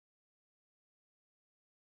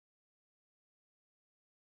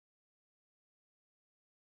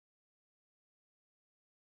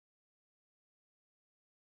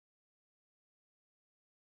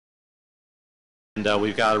And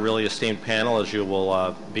we've got a really esteemed panel, as you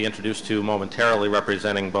will be introduced to momentarily,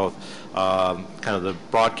 representing both kind of the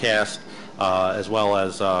broadcast as well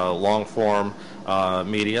as long-form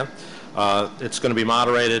media. It's going to be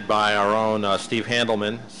moderated by our own Steve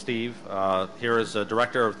Handelman. Steve here is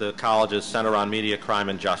Director of the college's Center on Media, Crime,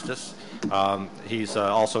 and Justice. He's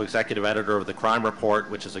also executive editor of the Crime Report,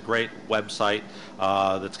 which is a great website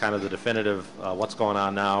that's kind of the definitive what's going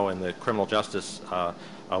on now in the criminal justice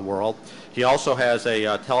world. He also has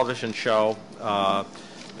a television show,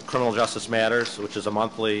 Criminal Justice Matters, which is a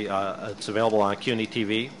monthly, it's available on CUNY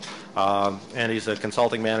TV. And he's a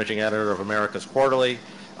consulting managing editor of America's Quarterly.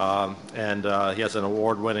 And he has an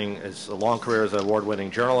award-winning, his long career as an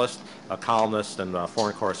award-winning journalist, a columnist, and a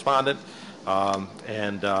foreign correspondent.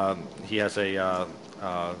 He has a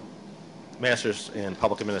master's in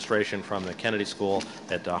public administration from the Kennedy School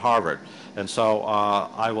at Harvard. And so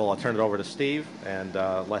I will turn it over to Steve and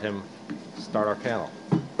let him start our panel.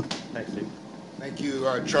 Thanks, Steve. Thank you,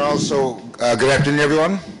 Charles. So good afternoon,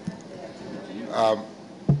 everyone.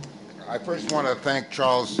 I first want to thank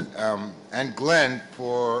Charles and Glenn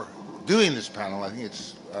for doing this panel. I think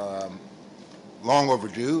it's long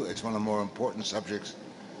overdue. It's one of the more important subjects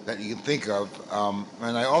that you can think of.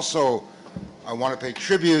 And I want to pay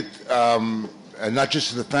tribute, not just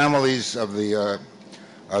to the families of the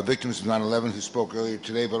victims of 9/11 who spoke earlier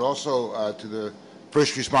today, but also to the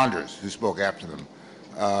first responders who spoke after them.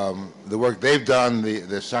 The work they've done,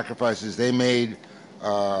 the sacrifices they made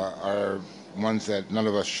are ones that none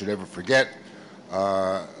of us should ever forget.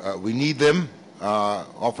 We need them,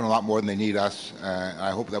 often a lot more than they need us.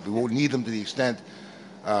 I hope that we won't need them to the extent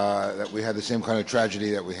that we had the same kind of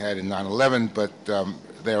tragedy that we had in 9/11, but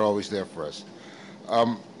they're always there for us.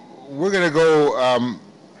 We're going to go,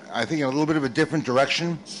 I think, in a little bit of a different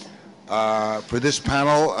direction for this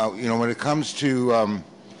panel. You know, when it comes to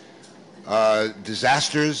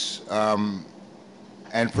disasters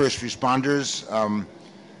and first responders,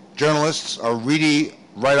 journalists are really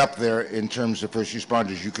right up there in terms of first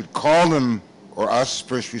responders. You could call them, or us,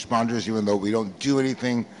 first responders, even though we don't do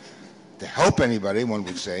anything to help anybody, one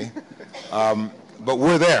would say. But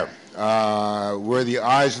we're there. We're the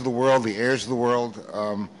eyes of the world, the ears of the world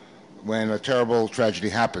when a terrible tragedy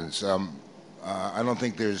happens. I don't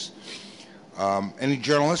think there's any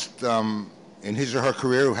journalist in his or her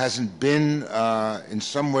career who hasn't been in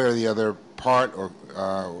some way or the other part or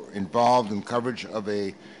involved in coverage of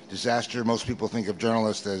a disaster. Most people think of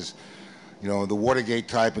journalists as, you know, the Watergate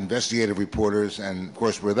type investigative reporters, and of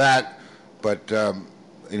course we're that, but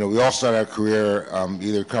you know, we all start our career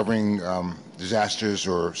either covering disasters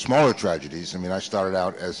or smaller tragedies. I mean, I started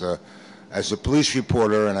out as a police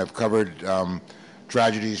reporter, and I've covered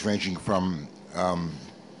tragedies ranging from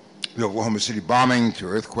the Oklahoma City bombing to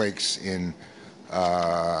earthquakes in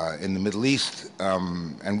the Middle East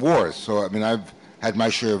and wars. So I mean, I've had my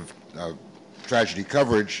share of tragedy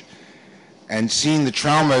coverage and seen the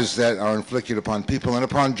traumas that are inflicted upon people and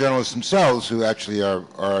upon journalists themselves, who actually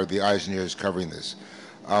are the eyes and ears covering this.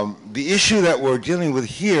 The issue that we're dealing with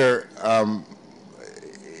here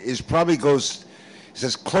is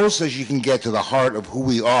as close as you can get to the heart of who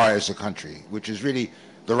we are as a country, which is really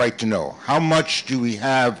the right to know. How much do we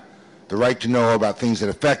have the right to know about things that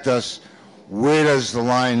affect us? Where does the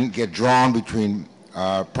line get drawn between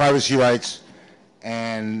privacy rights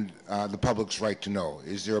and the public's right to know?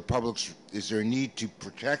 Is there a need to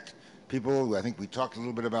protect people? I think we talked a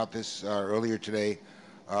little bit about this earlier today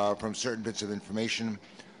from certain bits of information.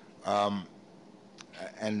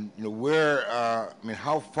 And you know, I mean,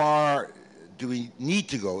 how far do we need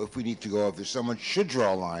to go, if we need to go, if there's someone should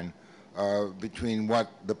draw a line between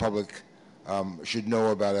what the public should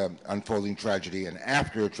know about an unfolding tragedy and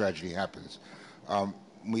after a tragedy happens? When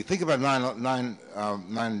we think about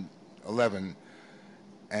 9/11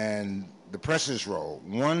 and the press's role,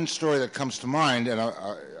 one story that comes to mind, and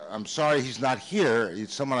I'm sorry he's not here,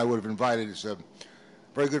 it's someone I would have invited, is a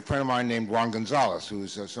very good friend of mine named Juan Gonzalez, who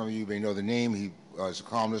is, some of you may know the name. He was a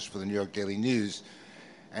columnist for the New York Daily News.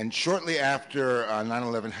 And shortly after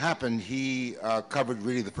 9/11 happened, he covered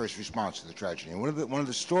really the first response to the tragedy. And one of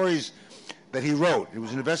the stories that he wrote, it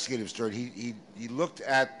was an investigative story. He looked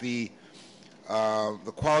at the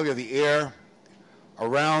quality of the air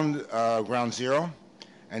around Ground Zero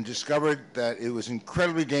and discovered that it was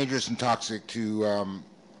incredibly dangerous and toxic to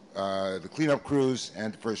the cleanup crews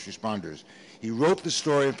and first responders. He wrote the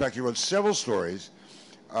story. In fact, he wrote several stories.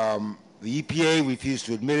 The EPA refused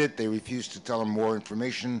to admit it. They refused to tell him more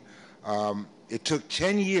information. It took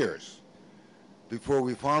 10 years before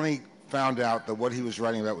we finally found out that what he was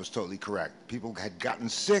writing about was totally correct. People had gotten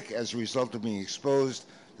sick as a result of being exposed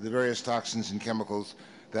to the various toxins and chemicals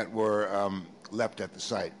that were left at the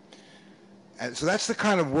site. And so that's the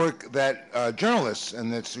kind of work that journalists,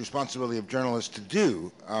 and it's the responsibility of journalists to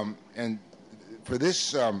do. And for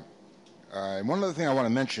this, one other thing I want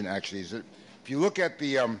to mention actually is that if you look at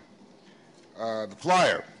the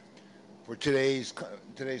flyer for today's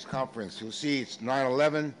conference, you'll see it's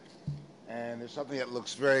 9/11, and there's something that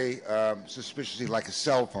looks very suspiciously like a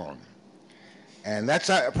cell phone. And that's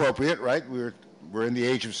appropriate, right? We're in the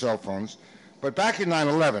age of cell phones. But back in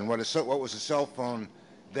 9/11, what was a cell phone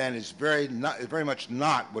then is very much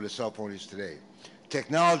not what a cell phone is today.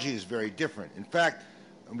 Technology is very different. In fact,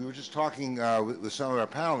 we were just talking with some of our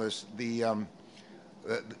panelists, the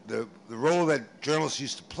role that journalists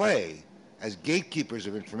used to play as gatekeepers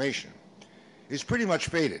of information is pretty much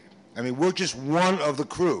faded. I mean, we're just one of the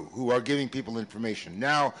crew who are giving people information.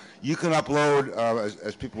 Now, you can upload,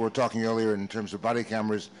 as people were talking earlier in terms of body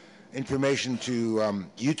cameras, information to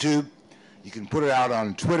YouTube. You can put it out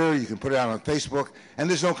on Twitter, you can put it out on Facebook, and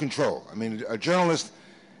there's no control. I mean, a journalist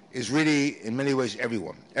is really, in many ways,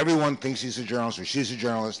 everyone. Everyone thinks he's a journalist or she's a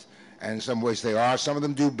journalist, and in some ways they are. Some of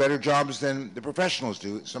them do better jobs than the professionals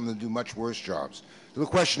do. Some of them do much worse jobs. So the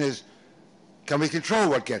question is, can we control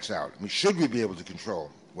what gets out? I mean, should we be able to control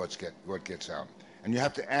what gets out? And you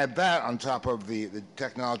have to add that on top of the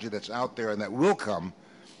technology that's out there and that will come,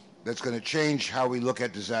 that's going to change how we look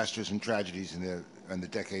at disasters and tragedies in the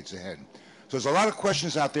decades ahead. So there's a lot of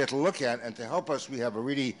questions out there to look at, and to help us, we have a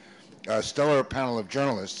really stellar panel of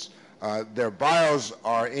journalists. Their bios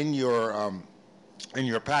are in your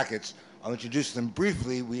packets. I'll introduce them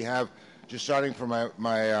briefly. We have, just starting from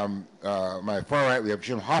my far right, we have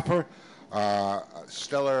Jim Hoffer,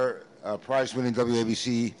 stellar prize-winning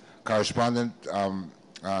WABC correspondent.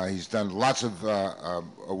 He's done lots of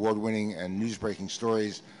award-winning and news-breaking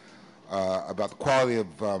stories about the quality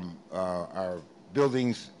of our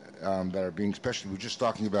buildings that are being, especially, we're just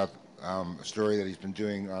talking about a story that he's been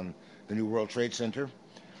doing on the new World Trade Center.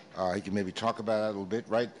 He can maybe talk about that a little bit.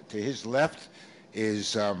 Right to his left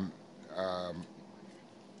is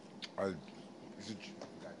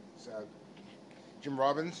Jim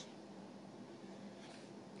Robbins.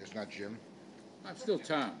 It's not Jim. I'm still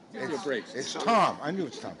Tom. Give me a break. It's Tom. I knew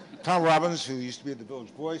it's Tom. Tom Robbins, who used to be at the Village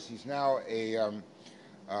Voice. He's now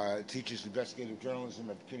teaches investigative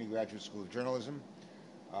journalism at the CUNY Graduate School of Journalism.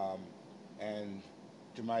 And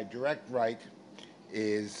to my direct right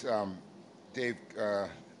is Dave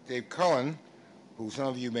Cullen, who some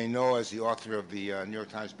of you may know as the author of the New York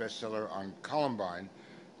Times bestseller on Columbine.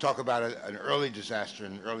 Talk about an early disaster,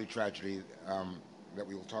 an early tragedy that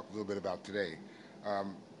we will talk a little bit about today.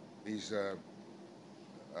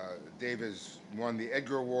 Dave has won the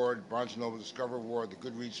Edgar Award, Barnes & Noble Discover Award, the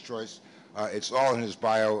Goodreads Choice. It's all in his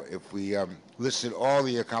bio. If we listed all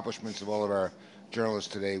the accomplishments of all of our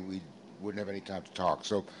journalists today, we wouldn't have any time to talk.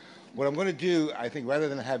 So what I'm going to do, I think, rather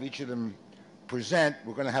than have each of them present,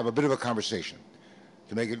 we're going to have a bit of a conversation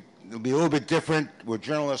to make it'll be a little bit different. We're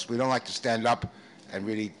journalists. We don't like to stand up and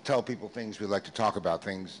really tell people things. We like to talk about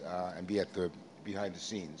things and be at the behind the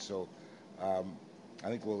scenes. So I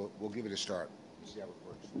think we'll give it a start and see how it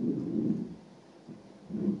works.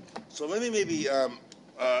 So let me maybe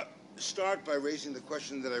start by raising the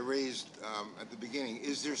question that I raised at the beginning.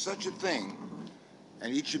 Is there such a thing,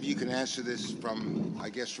 and each of you can answer this from, I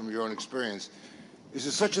guess, from your own experience, is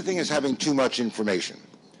there such a thing as having too much information?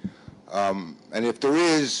 And if there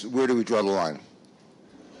is, where do we draw the line?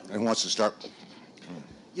 And who wants to start?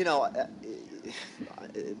 You know,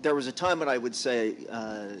 there was a time when I would say,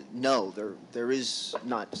 no, there is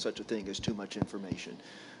not such a thing as too much information.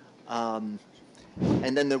 And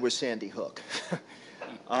then there was Sandy Hook.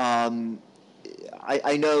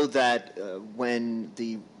 I know that when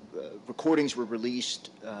the recordings were released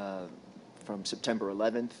from September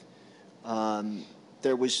 11th,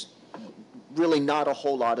 there was really not a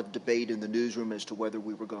whole lot of debate in the newsroom as to whether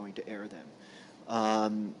we were going to air them.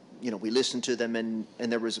 You know, we listened to them, and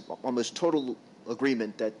there was almost total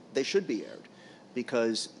agreement that they should be aired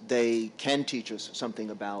because they can teach us something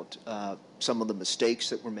about some of the mistakes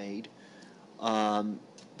that were made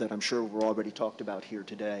that I'm sure were already talked about here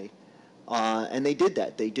today. And they did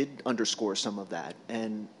that. They did underscore some of that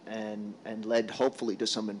and led hopefully to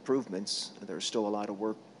some improvements. There's still a lot of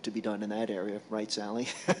work to be done in that area, right, Sally?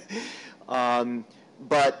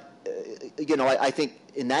 But, you know, I think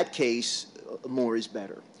in that case, more is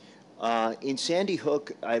better. In Sandy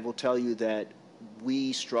Hook, I will tell you that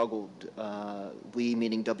we struggled, we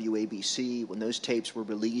meaning WABC, when those tapes were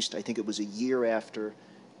released. I think it was a year after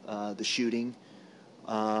the shooting.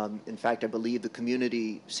 In fact, I believe the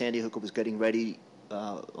community, Sandy Hook, was getting ready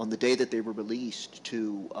on the day that they were released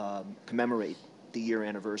to commemorate the year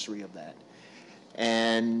anniversary of that.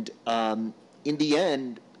 And In the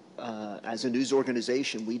end, as a news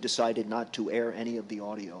organization, we decided not to air any of the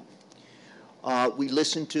audio. We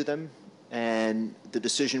listened to them, and the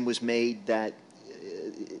decision was made that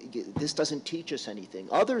this doesn't teach us anything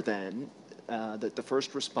other than that the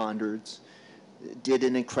first responders did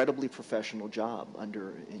an incredibly professional job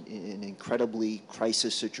under an incredibly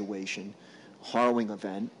crisis situation, harrowing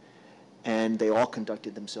event, and they all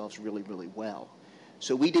conducted themselves really, really well.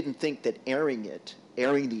 So we didn't think that airing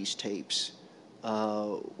these tapes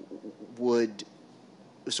would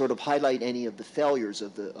sort of highlight any of the failures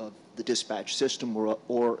of the dispatch system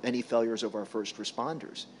or any failures of our first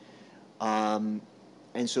responders.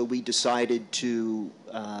 And so we decided to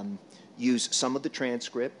use some of the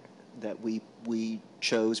transcript that we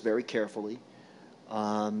chose very carefully,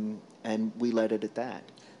 and we let it at that.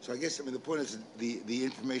 So I guess, I mean, the point is that the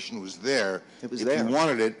information was there. It was if there. you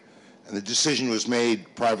wanted it, and the decision was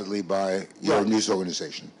made privately by your Right. news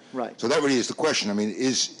organization. Right. So that really is the question. I mean,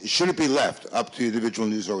 should it be left up to individual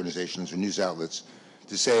news organizations or news outlets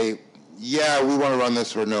to say, yeah, we want to run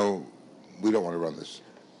this, or no, we don't want to run this?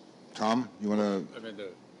 Tom, you want to? I mean,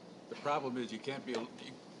 the problem is you can't be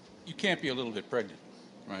a little bit pregnant,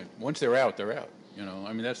 right? Once they're out, they're out. You know,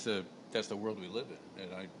 I mean, that's the world we live in.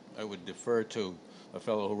 And I would defer to a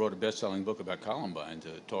fellow who wrote a best-selling book about Columbine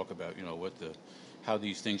to talk about, you know, how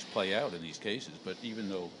these things play out in these cases. But even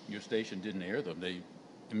though your station didn't air them, they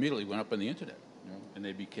immediately went up on the internet, you know, and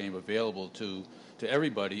they became available to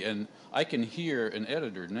everybody. And I can hear an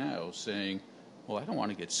editor now saying, well, I don't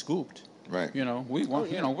want to get scooped. Right. You know, we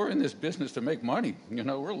want, you know, we're in this business to make money. You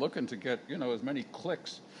know, we're looking to get, you know, as many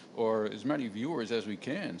clicks or as many viewers as we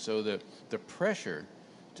can. So the pressure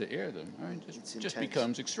to air them, I mean, just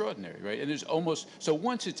becomes extraordinary, right? And there's almost, so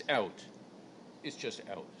once it's out, it's just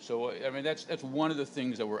out. So, I mean, that's one of the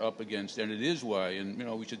things that we're up against, and it is why, and, you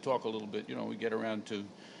know, we should talk a little bit, you know, we get around to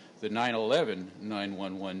the 9/11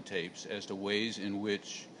 911 tapes as to ways in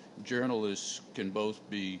which journalists can both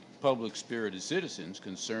be public-spirited citizens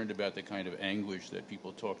concerned about the kind of anguish that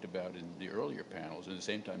people talked about in the earlier panels, and at the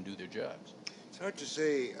same time do their jobs. It's hard to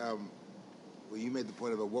say. Well, you made the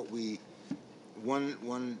point about what one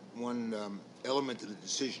element of the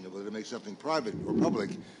decision of whether to make something private or public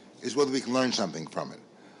is whether we can learn something from it.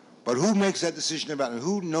 But who makes that decision about it? And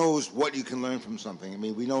who knows what you can learn from something? I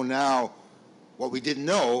mean, we know now what we didn't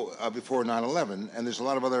know before 9/11, and there's a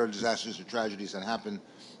lot of other disasters or tragedies that happen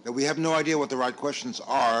that we have no idea what the right questions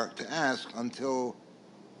are to ask until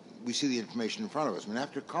we see the information in front of us. I mean,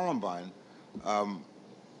 after Columbine, I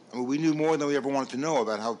mean, we knew more than we ever wanted to know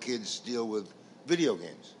about how kids deal with video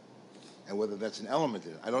games and whether that's an element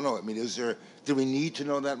in it. I don't know. I mean, do we need to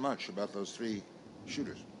know that much about those three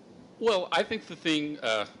shooters? Well, I think the thing,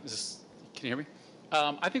 can you hear me?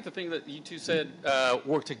 I think the thing that you two said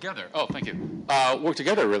work together. Oh, thank you. Work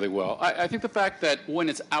together really well. I think the fact that when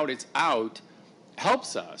it's out,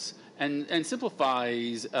 helps us and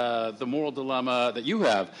simplifies the moral dilemma that you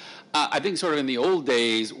have. I think sort of in the old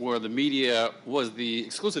days where the media was the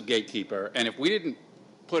exclusive gatekeeper, and if we didn't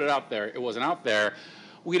put it out there, it wasn't out there,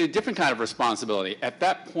 we had a different kind of responsibility. At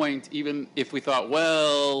that point, even if we thought,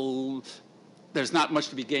 well, there's not much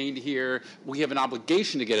to be gained here, we have an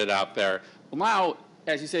obligation to get it out there. Well, now,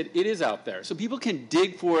 as you said, it is out there. So people can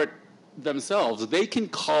dig for it themselves. They can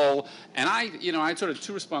call, and I had sort of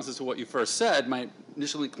two responses to what you first said. My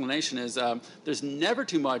initial inclination is there's never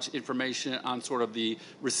too much information on sort of the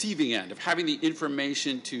receiving end of having the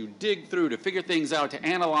information to dig through, to figure things out, to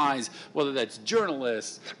analyze, whether that's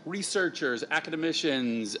journalists, researchers,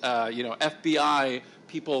 academicians, FBI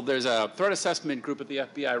people. There's a threat assessment group at the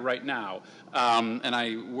FBI right now, and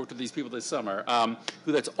I worked with these people this summer,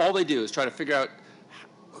 who that's all they do is try to figure out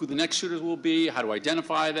who the next shooters will be, how to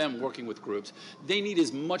identify them, working with groups. They need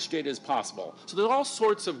as much data as possible. So there's all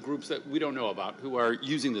sorts of groups that we don't know about who are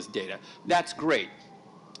using this data. That's great.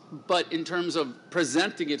 But in terms of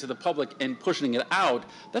presenting it to the public and pushing it out,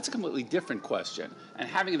 that's a completely different question. And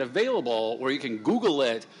having it available where you can Google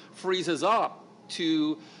it frees us up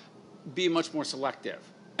to be much more selective.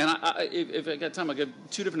 And if I got time, I'll give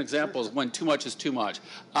two different examples when too much is too much.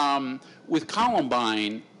 With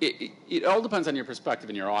Columbine, it all depends on your perspective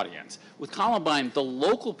and your audience. With Columbine, the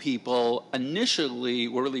local people initially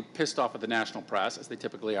were really pissed off at the national press, as they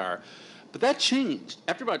typically are. But that changed.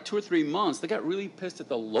 After about 2 or 3 months, they got really pissed at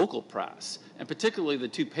the local press, and particularly the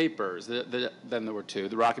two papers, then there were two,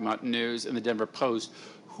 the Rocky Mountain News and the Denver Post,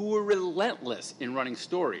 who were relentless in running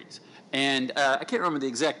stories. And I can't remember the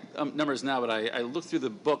exact numbers now, but I looked through the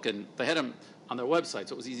book, and they had them on their website,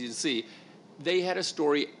 so it was easy to see. They had a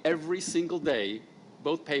story every single day,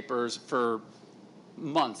 both papers, for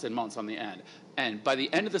months and months on the end. end. By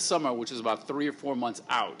the end of the summer, which is about 3 or 4 months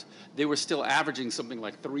out, they were still averaging something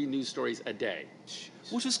like 3 news stories a day,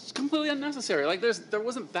 which was completely unnecessary. Like there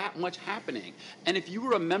wasn't that much happening. And if you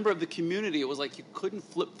were a member of the community, it was like you couldn't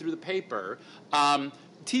flip through the paper.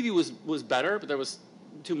 TV was better, but there was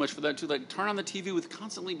too much for that to like turn on the TV with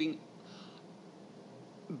constantly being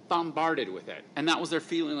bombarded with it. And that was their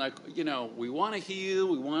feeling, like, you know, we want to heal,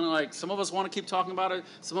 we want to, like, some of us want to keep talking about it,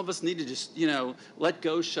 some of us need to just, you know, let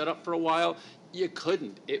go, shut up for a while. You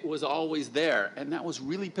couldn't. It was always there, and that was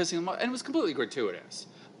really pissing them off, and it was completely gratuitous.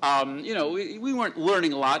 You know, we weren't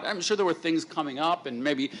learning a lot. I'm sure there were things coming up, and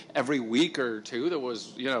maybe every week or two there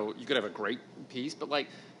was, you know, you could have a great piece, but like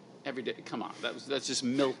every day, come on, that's just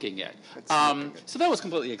milking it. So that was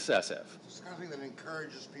completely excessive. It's the kind of thing that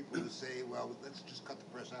encourages people to say, well, let's just cut the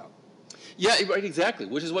press out. Yeah, right, exactly,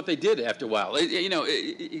 which is what they did after a while.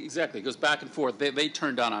 Exactly, it goes back and forth. They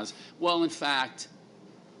turned on us. Well, in fact,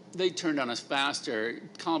 they turned on us faster.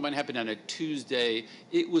 Columbine happened on a Tuesday.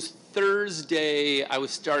 It was Thursday, I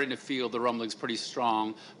was starting to feel the rumblings pretty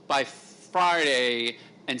strong. By Friday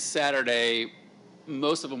and Saturday,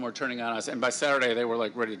 most of them were turning on us, and by Saturday they were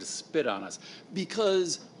like ready to spit on us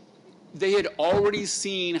because they had already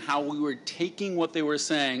seen how we were taking what they were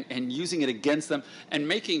saying and using it against them and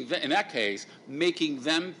making them, in that case, making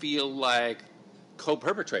them feel like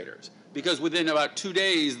co-perpetrators. Because within about 2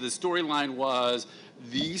 days, the storyline was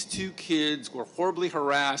these 2 kids were horribly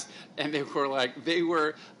harassed, and they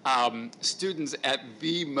were students at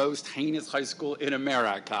the most heinous high school in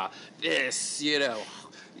America. This, you know,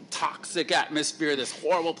 toxic atmosphere, this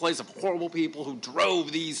horrible place of horrible people who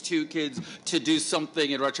drove these 2 kids to do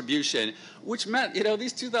something in retribution, which meant, you know,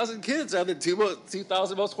 these 2,000 kids are the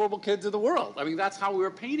 2,000 most horrible kids in the world. I mean, that's how we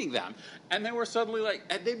were painting them. And they were suddenly like,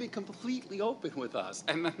 and they'd be completely open with us.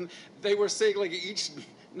 And then they were saying, like, each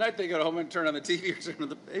night they go home and turn on the TV or turn on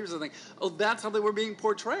the papers and think, oh, that's how they were being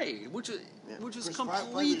portrayed, which is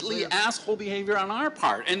completely asshole behavior on our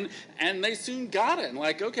part. And they soon got it. And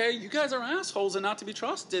like, okay, you guys are assholes and not to be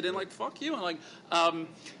trusted, and like, fuck you. And like,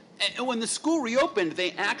 and when the school reopened,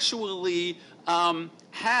 they actually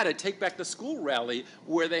had a Take Back the School rally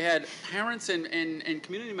where they had parents and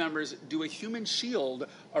community members do a human shield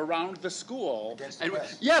around the school. And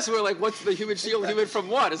yes, we're like, what's the human shield? Human from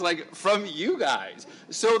what? It's like, from you guys.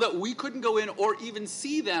 So that we couldn't go in or even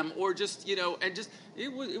see them or just, you know, and just,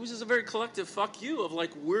 it was just a very collective fuck you of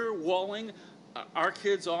like, we're walling our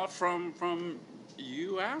kids off from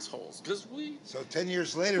you assholes. Because we... So 10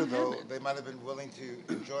 years later, though, they might have been willing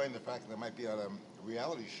to join the fact that they might be on a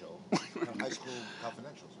reality show, High School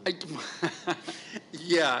Confidential.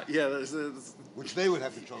 Yeah. Which they would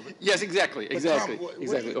have control of. Yes, exactly. Tom, exactly. What do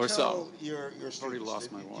you Or tell so. Your students? Already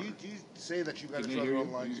lost my water. Do you say that you've got to draw your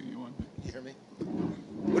own lines? You hear me?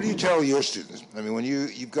 What do you tell your students? I mean, when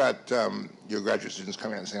you've got your graduate students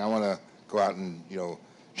coming out and saying, I want to go out and, you know,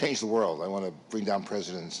 change the world. I want to bring down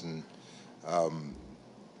presidents and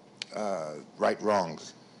right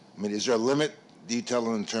wrongs. I mean, is there a limit? Do you tell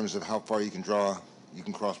them in terms of how far you can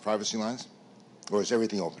cross privacy lines, or is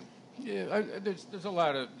everything open? Yeah, there's a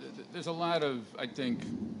lot of I think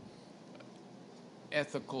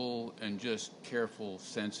ethical and just careful,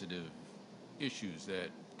 sensitive issues that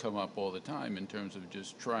come up all the time in terms of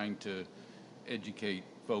just trying to educate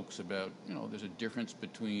folks about, you know, there's a difference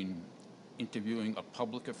between interviewing a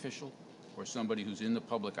public official or somebody who's in the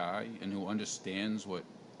public eye and who understands what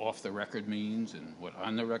off the record means and what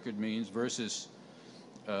on the record means versus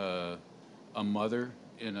a mother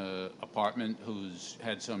in an apartment who's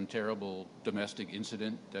had some terrible domestic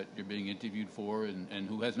incident that you're being interviewed for and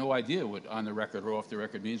who has no idea what on the record or off the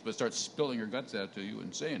record means, but starts spilling her guts out to you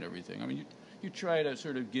and saying everything. I mean, you try to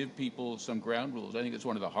sort of give people some ground rules. I think it's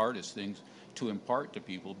one of the hardest things to impart to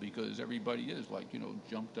people because everybody is like, you know,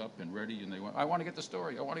 jumped up and ready and I want to get the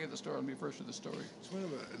story. I want to get the story. I'll be first with the story. It's one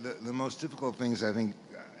of the most difficult things I think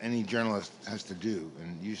any journalist has to do,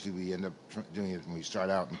 and usually we end up doing it when we start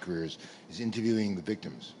out in careers, is interviewing the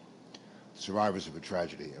victims, survivors of a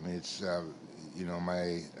tragedy. I mean, it's, you know,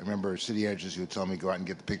 I remember city editors who would tell me, go out and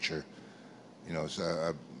get the picture. You know,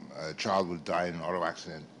 so a child would die in an auto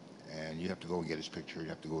accident, and you have to go and get his picture. You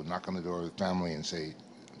have to go knock on the door of the family and say,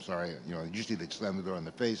 I'm sorry. You know, usually they'd slam the door in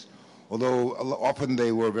their face, although often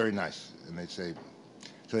they were very nice, and they'd say,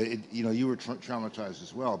 so, you know, you were traumatized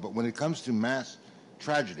as well. But when it comes to mass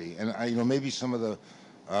tragedy, and you know, maybe some of the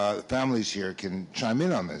families here can chime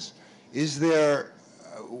in on this, is there,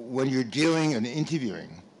 when you're dealing and interviewing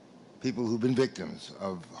people who've been victims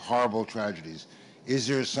of horrible tragedies, is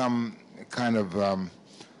there some kind of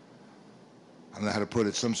I don't know how to put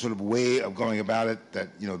it, some sort of way of going about it that,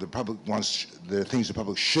 you know, the public wants, the things the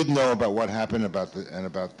public should know about what happened, about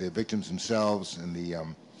the victims themselves, and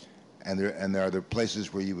there are the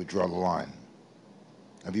places where you would draw the line.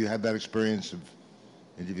 Have you had that experience of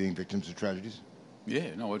interviewing victims of tragedies?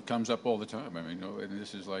 Yeah, no, it comes up all the time. I mean, you know, and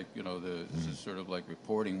this is like, you know, this is sort of like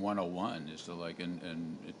reporting 101. Is to like,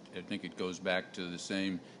 I think it goes back to the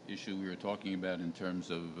same issue we were talking about in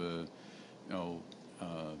terms of, you know,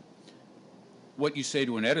 what you say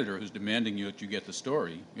to an editor who's demanding that you get the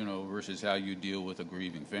story, you know, versus how you deal with a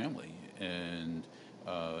grieving family. And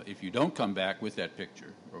if you don't come back with that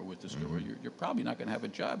picture or with the story, you're probably not going to have a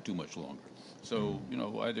job too much longer. So, you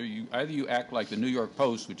know, either you act like the New York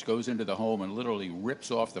Post, which goes into the home and literally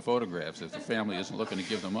rips off the photographs if the family isn't looking to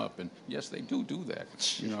give them up, and yes, they do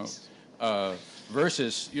that, you know,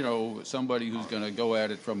 versus, you know, somebody who's going to go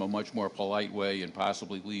at it from a much more polite way and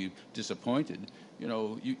possibly leave disappointed. You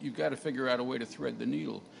know, you've got to figure out a way to thread the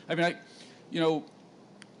needle. I mean,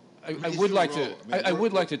 I would like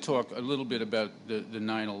to talk a little bit about the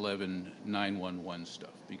 9/11 911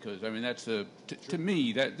 stuff, because I mean that's to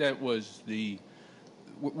me that was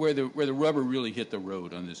where the rubber really hit the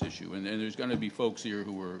road on this issue, and there's going to be folks here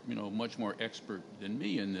who are, you know, much more expert than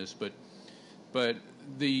me in this, but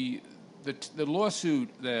the lawsuit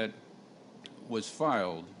that was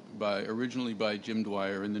filed originally by Jim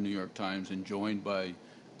Dwyer in the New York Times and joined by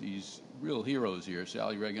these real heroes here,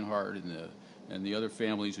 Sally Regenhard and the other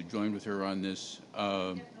families who joined with her on this.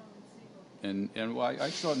 And well, I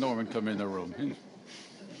saw Norman come in the room.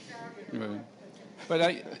 But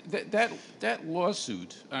that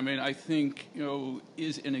lawsuit, I mean, I think, you know,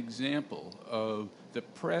 is an example of the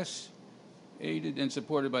press, aided and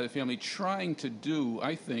supported by the family, trying to do,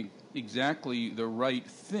 I think, exactly the right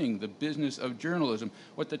thing, the business of journalism.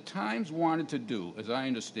 What the Times wanted to do, as I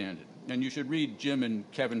understand it, and you should read Jim and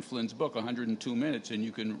Kevin Flynn's book, 102 Minutes, and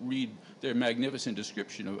you can read their magnificent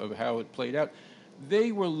description of how it played out.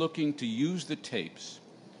 They were looking to use the tapes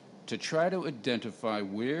to try to identify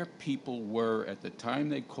where people were at the time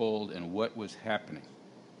they called and what was happening.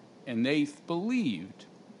 And they believed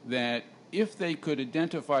that if they could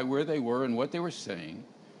identify where they were and what they were saying,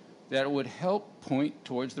 that it would help point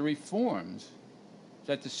towards the reforms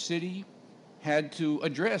that the city had to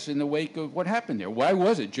address in the wake of what happened there. Why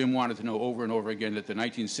was it Jim wanted to know over and over again that the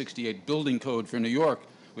 1968 building code for New York,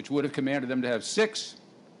 which would have commanded them to have 6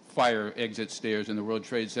 fire exit stairs in the World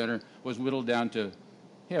Trade Center, was whittled down to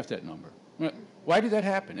half that number? Why did that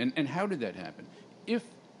happen? And how did that happen? If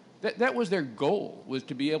that was their goal, was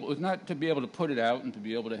not to be able to put it out and to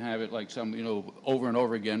be able to have it like some, you know, over and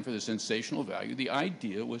over again for the sensational value. The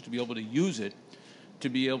idea was to be able to use it to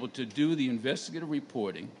be able to do the investigative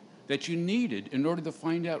reporting that you needed in order to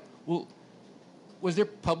find out, well, was there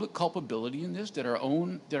public culpability in this? Did our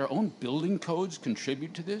own building codes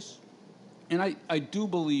contribute to this? And I do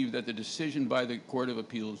believe that the decision by the Court of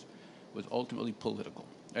Appeals was ultimately political.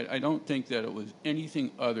 I don't think that it was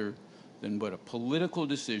anything other than but a political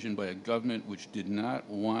decision by a government which did not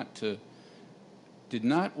want to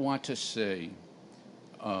say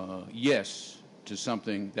yes to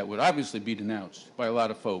something that would obviously be denounced by a lot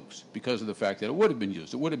of folks because of the fact that it would have been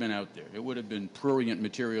used, it would have been out there, it would have been prurient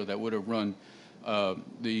material that would have run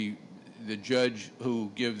the judge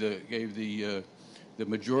who gave the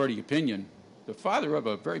majority opinion, the father of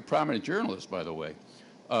a very prominent journalist, by the way,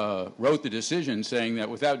 wrote the decision saying that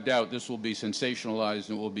without doubt this will be sensationalized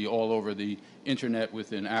and will be all over the internet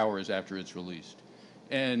within hours after it's released.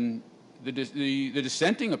 And the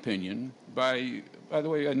dissenting opinion by the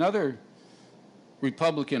way, another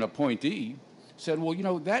Republican appointee said, well, you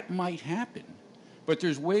know, that might happen, but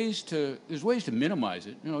there's ways to minimize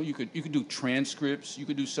it. You know, you could do transcripts, you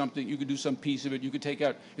could do something, you could do some piece of it, you could take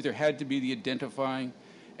out if there had to be the identifying,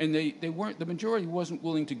 and the majority wasn't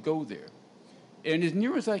willing to go there. And as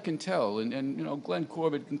near as I can tell, and you know, Glenn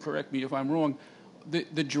Corbett can correct me if I'm wrong,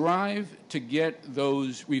 the drive to get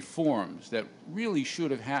those reforms that really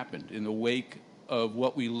should have happened in the wake of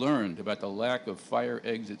what we learned about the lack of fire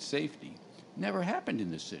exit safety never happened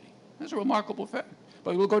in this city. That's a remarkable fact.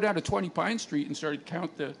 But we'll go down to 20 Pine Street and start to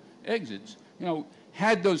count the exits. You know,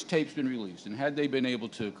 had those tapes been released and had they been able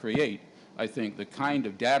to create, I think, the kind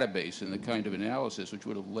of database and the kind of analysis which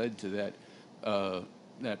would have led to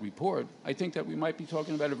that report, I think that we might be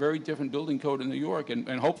talking about a very different building code in New York,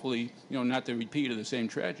 and hopefully, you know, not the repeat of the same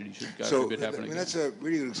tragedy should God forbid happen again. That's a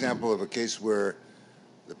really good example of a case where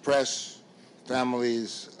the press,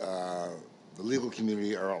 families, the legal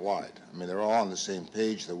community are allied. I mean, they're all on the same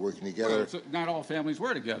page. They're working together. Well, so not all families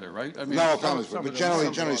were together, right? I mean, not all families were, but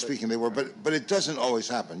generally speaking, they were. But it doesn't always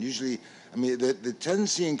happen. Usually, I mean, the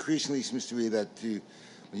tendency increasingly seems to be that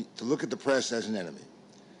to look at the press as an enemy,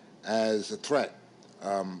 as a threat.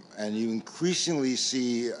 And you increasingly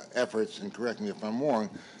see efforts, and correct me if I'm wrong,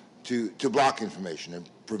 to block information and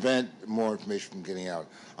prevent more information from getting out.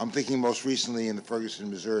 I'm thinking most recently in the Ferguson,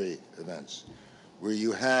 Missouri events, where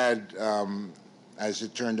you had, as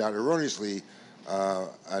it turned out erroneously,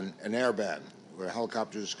 an air ban, where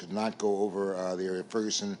helicopters could not go over the area of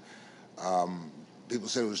Ferguson. People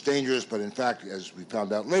said it was dangerous, but in fact, as we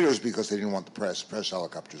found out later, it's because they didn't want the press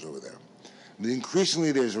helicopters over there. But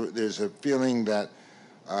increasingly, there's a feeling that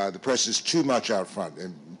the press is too much out front,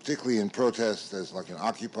 and particularly in protests, as like an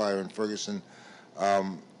Occupier in Ferguson.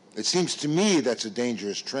 It seems to me that's a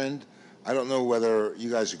dangerous trend. I don't know whether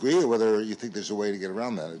you guys agree or whether you think there's a way to get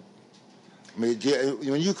around that. I mean,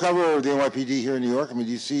 when you cover the NYPD here in New York, I mean,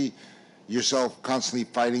 do you see yourself constantly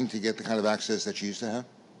fighting to get the kind of access that you used to have?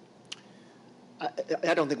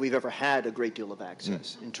 I don't think we've ever had a great deal of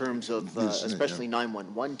access in terms of, especially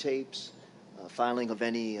 911 tapes, filing of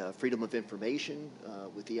any freedom of information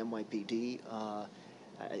with the NYPD.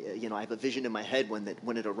 I have a vision in my head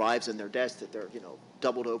when it arrives on their desk that they're,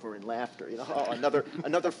 doubled over in laughter. Oh,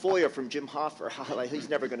 another FOIA from Jim Hoffer. He's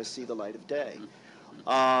never going to see the light of day.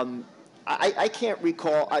 I can't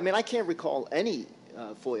recall. I can't recall any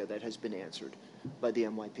FOIA that has been answered by the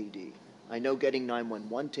NYPD. I know getting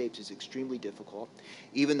 911 tapes is extremely difficult,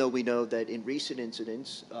 even though we know that in recent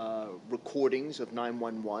incidents, recordings of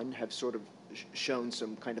 911 have sort of shown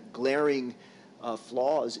some kind of glaring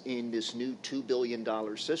flaws in this new $2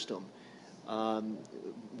 billion system.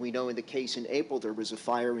 We know in the case in April, there was a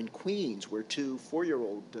fire in Queens where two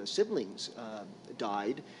 4-year-old siblings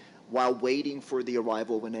died while waiting for the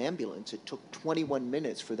arrival of an ambulance. It took 21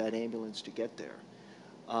 minutes for that ambulance to get there.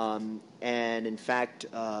 And in fact,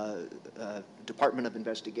 Department of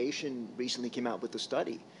Investigation recently came out with a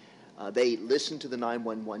study. They listened to the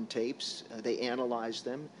 911 tapes, they analyzed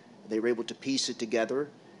them, they were able to piece it together,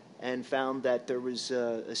 and found that there was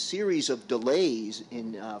a series of delays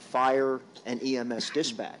in fire and EMS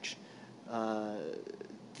dispatch.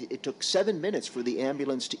 It took 7 minutes for the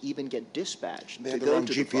ambulance to even get dispatched. They had the wrong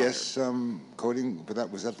GPS coding, but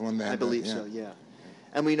was that the one they had? I believe so, yeah.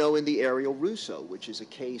 And we know in the Ariel Russo, which is a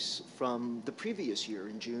case from the previous year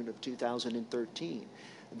in June of 2013,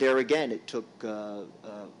 there again it took, I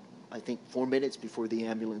think, 4 minutes before the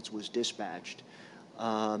ambulance was dispatched.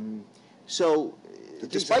 So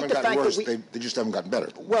despite the fact that they just haven't gotten better.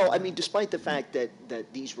 Well, despite the fact that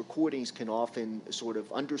these recordings can often sort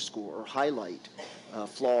of underscore or highlight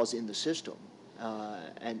flaws in the system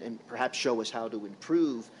and perhaps show us how to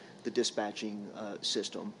improve the dispatching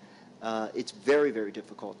system, it's very, very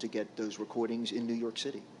difficult to get those recordings in New York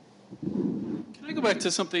City. Can I go back to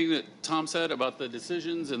something that Tom said about the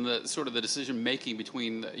decisions and the sort of the decision making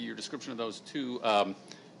between your description of those two,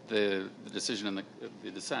 the decision and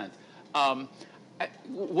the dissent?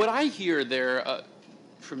 What I hear there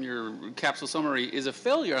from your capsule summary is a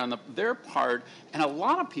failure on their part and a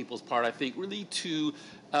lot of people's part, I think, really to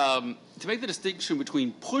make the distinction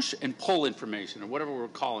between push and pull information, or whatever we're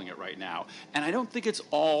calling it right now. And I don't think it's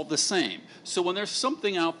all the same. So when there's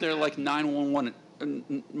something out there like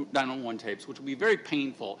 911 tapes, which will be very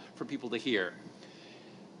painful for people to hear.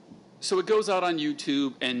 So it goes out on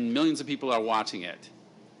YouTube and millions of people are watching it.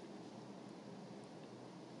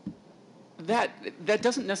 That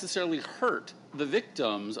doesn't necessarily hurt the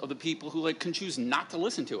victims of the people who can choose not to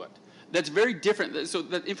listen to it. That's very different. So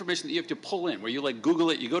that information that you have to pull in, where you Google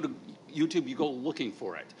it, you go to YouTube, you go looking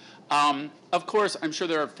for it. Of course, I'm sure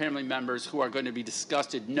there are family members who are going to be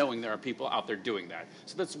disgusted knowing there are people out there doing that.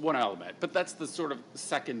 So that's one element, but that's the sort of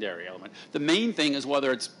secondary element. The main thing is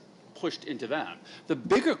whether it's pushed into them. The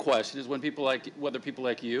bigger question is whether people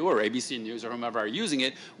like you or ABC News or whomever are using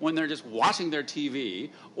it when they're just watching their TV,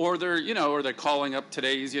 or they're calling up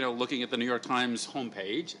today's, looking at the New York Times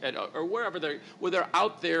homepage or where they're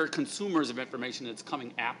out there consumers of information that's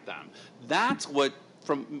coming at them. That's what,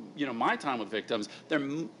 from my time with victims, they're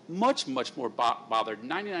much more bothered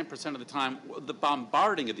 99% of the time the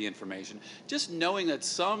bombarding of the information, just knowing that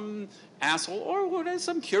some asshole or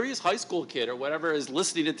some curious high school kid or whatever is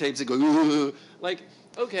listening to tapes and going, ooh,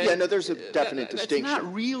 okay, yeah, no, there's a definite distinction. That's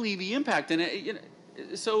not really the impact, and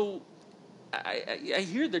so I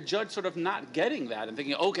hear the judge sort of not getting that and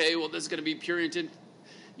thinking, okay, well, this is going to be purient.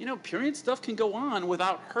 Purient stuff can go on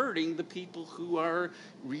without hurting the people who are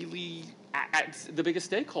really at the biggest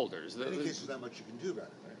stakeholders. In many cases, not much you can do about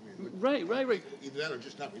it, right? Right. Either that or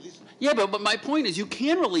just not releasing it. Yeah, but my point is you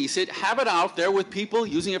can release it, have it out there with people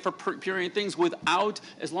using it for peering things without,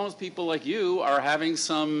 as long as people like you are having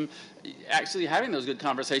actually having those good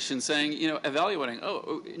conversations, saying, evaluating,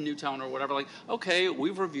 Newtown or whatever, like, okay,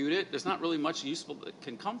 we've reviewed it. There's not really much useful that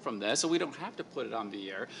can come from this, so we don't have to put it on the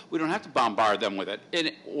air. We don't have to bombard them with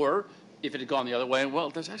it. Or if it had gone the other way, well,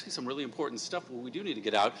 there's actually some really important stuff we do need to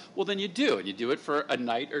get out, well, then you do. And you do it for a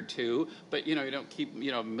night or two, but, you don't keep,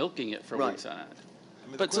 milking it for weeks on end. I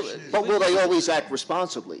mean, But will they always act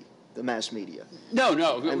responsibly, the mass media? No.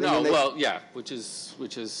 Well, yeah, which is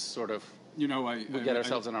sort of, we get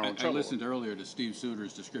ourselves in our own trouble. I listened earlier to Steve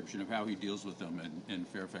Souter's description of how he deals with them in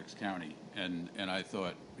Fairfax County, and I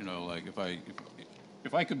thought, like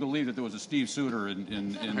if I could believe that there was a Steve Souter in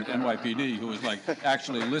NYPD who was like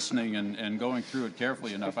actually listening and going through it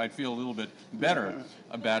carefully enough, I'd feel a little bit better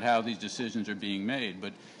about how these decisions are being made.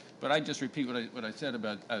 But I just repeat what I said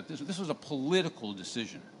about this. This was a political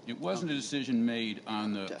decision. It wasn't a decision made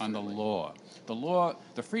on the law. The law,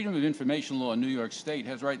 the Freedom of Information law in New York State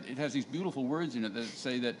it has these beautiful words in it that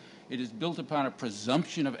say that it is built upon a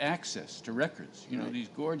presumption of access to records. These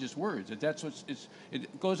gorgeous words.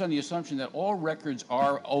 It goes on the assumption that all records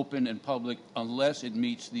are open and public unless it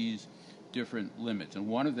meets these different limits. And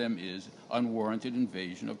one of them is unwarranted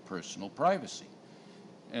invasion of personal privacy.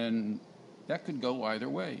 And that could go either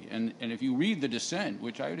way. And if you read the dissent,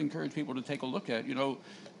 which I would encourage people to take a look at,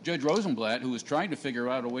 Judge Rosenblatt, who was trying to figure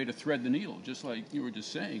out a way to thread the needle, just like you were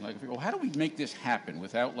just saying, like, well, how do we make this happen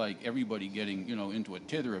without, like, everybody getting, into a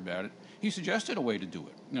tither about it? He suggested a way to do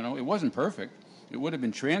it. It wasn't perfect. It would have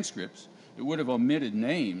been transcripts. It would have omitted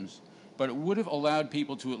names, but it would have allowed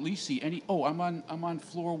people to at least see I'm on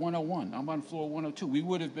floor 101. I'm on floor 102. We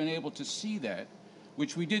would have been able to see that,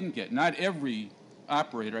 which we didn't get. Not every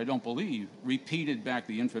operator, I don't believe, repeated back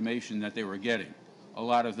the information that they were getting. A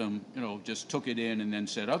lot of them, just took it in and then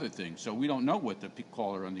said other things. So we don't know what the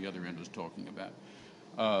caller on the other end was talking about.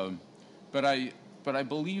 But I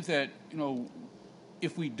believe that,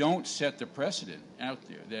 if we don't set the precedent out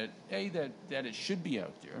there, that it should be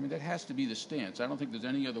out there. I mean, that has to be the stance. I don't think there's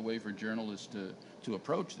any other way for journalists to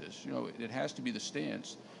approach this. It has to be the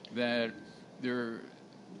stance that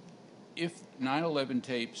if 9/11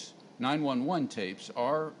 tapes, 911 tapes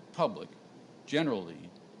are public, generally,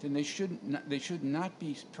 then they should not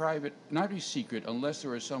be private, not be secret, unless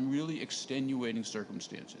there are some really extenuating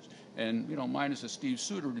circumstances. And minus a Steve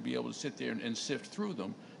Souter to be able to sit there and sift through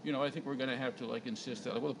them, I think we're going to have to insist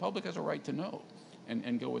that the public has a right to know,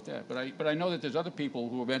 and go with that. But I know that there's other people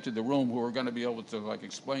who have entered the room who are going to be able to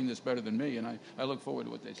explain this better than me, and I look forward to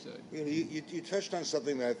what they say. You touched on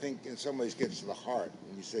something that I think in some ways gets to the heart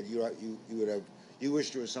when you said you wish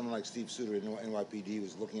there was someone like Steve Souter in NYPD who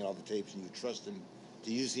was looking at all the tapes and you trust him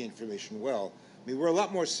to use the information well. I mean, we're a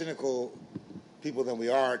lot more cynical people than we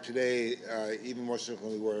are today, even more cynical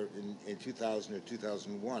than we were in 2000 or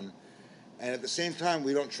 2001. And at the same time,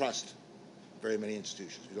 we don't trust very many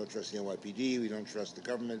institutions. We don't trust the NYPD, we don't trust the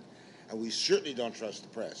government, and we certainly don't trust the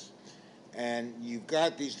press. And you've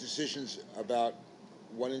got these decisions about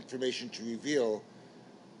what information to reveal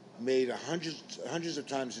made hundreds of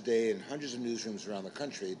times a day in hundreds of newsrooms around the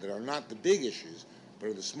country that are not the big issues, but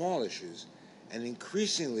are the small issues. And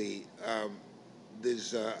increasingly,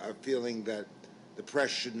 there's a feeling that the press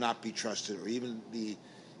should not be trusted, or even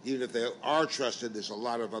if they are trusted, there's a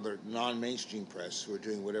lot of other non-mainstream press who are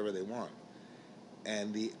doing whatever they want.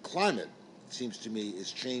 And the climate, it seems to me,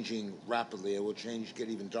 is changing rapidly. It will get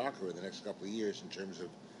even darker in the next couple of years in terms of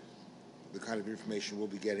the kind of information we'll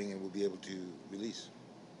be getting and we'll be able to release.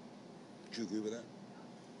 Do you agree with that?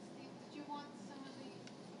 Steve, did you want some of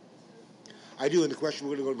the... I do. In the question,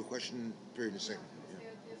 we're going to go to the question period in a second. Yeah.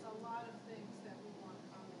 There's a lot of things that we want to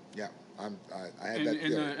comment. Yeah, I had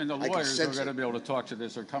that. And the lawyers who are going to be able to talk to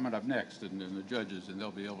this are coming up next, and the judges, and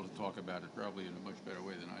they'll be able to talk about it probably in a much better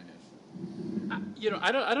way than I have.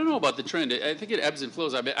 I don't know about the trend. I think it ebbs and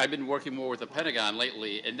flows. I've been working more with the Pentagon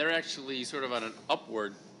lately, and they're actually sort of on an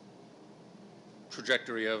upward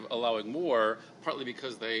trajectory of allowing more, partly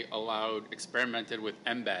because they experimented with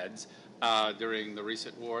embeds during the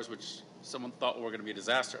recent wars, which someone thought were going to be a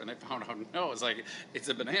disaster, and they found out, no, it's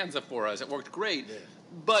a bonanza for us. It worked great. Yeah.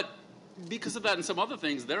 But because of that and some other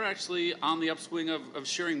things, they're actually on the upswing of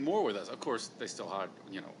sharing more with us. Of course, they still had,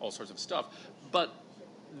 all sorts of stuff, but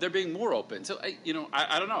they're being more open. So,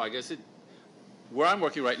 I don't know. I guess where I'm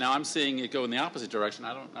working right now, I'm seeing it go in the opposite direction.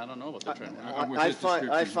 I don't know about the trend.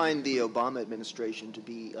 I find the Obama administration to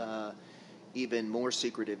be even more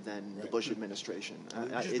secretive than the Bush administration.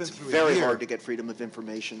 It's very hard to get freedom of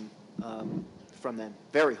information from them.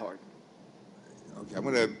 Very hard. Okay, I'm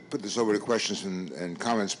going to put this over to questions and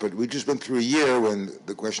comments, but we've just been through a year when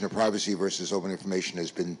the question of privacy versus open information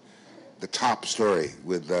has been the top story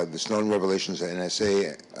with the Snowden revelations at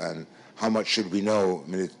NSA and how much should we know. I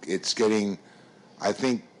mean, it's getting, I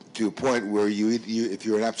think, to a point where if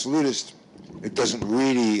you're an absolutist, it doesn't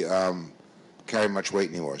really carry much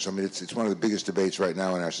weight anymore. So, I mean, it's one of the biggest debates right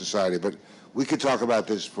now in our society. But we could talk about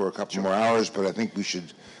this for a couple more hours, but I think we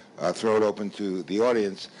should throw it open to the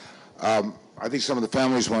audience. I think some of the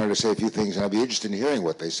families wanted to say a few things, and I'd be interested in hearing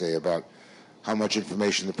what they say about how much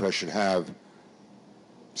information the press should have.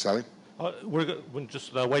 Sally? We'll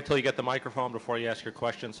just wait till you get the microphone before you ask your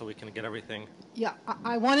question so we can get everything. Yeah,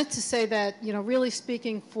 I wanted to say that, you know, really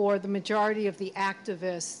speaking for the majority of the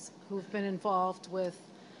activists who've been involved with,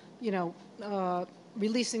 you know,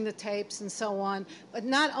 releasing the tapes and so on, but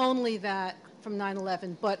not only that from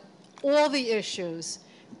 9/11, but all the issues,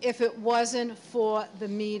 if it wasn't for the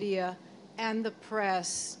media and the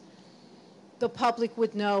press, the public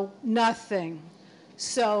would know nothing.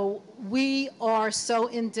 So we are so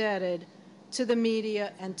indebted to the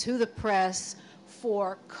media and to the press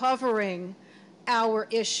for covering our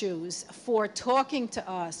issues, for talking to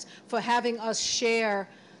us, for having us share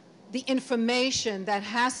the information that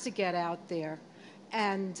has to get out there.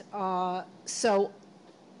 And so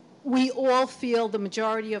we all feel, the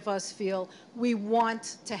majority of us feel, we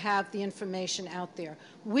want to have the information out there.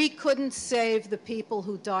 We couldn't save the people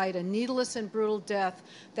who died a needless and brutal death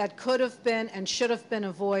that could have been and should have been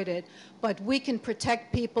avoided, but we can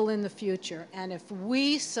protect people in the future. And if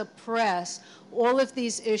we suppress all of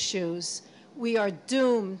these issues, we are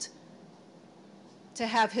doomed to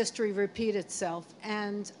have history repeat itself.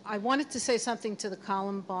 And I wanted to say something to the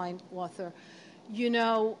Columbine author.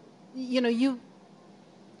 You're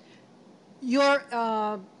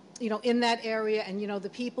in that area, and, the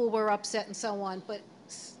people were upset and so on. But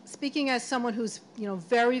speaking as someone who's,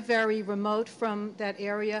 very, very remote from that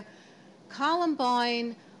area,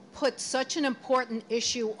 Columbine put such an important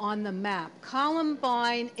issue on the map.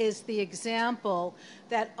 Columbine is the example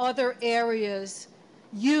that other areas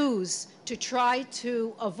use to try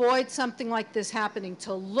to avoid something like this happening,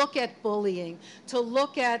 to look at bullying, to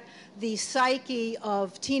look at the psyche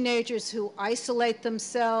of teenagers who isolate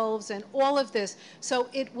themselves and all of this. So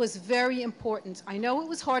it was very important. I know it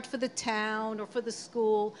was hard for the town or for the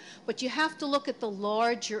school, but you have to look at the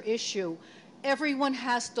larger issue. Everyone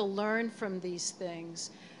has to learn from these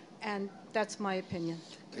things, and that's my opinion.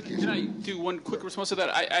 Can I do one quick response to that?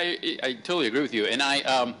 I totally agree with you, and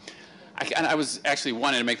I was actually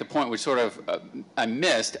wanting to make the point which sort of I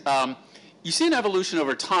missed. You see an evolution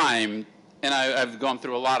over time, and I've gone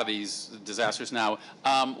through a lot of these disasters now,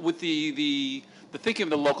 with the thinking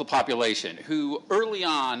of the local population, who early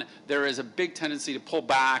on there is a big tendency to pull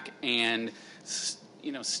back and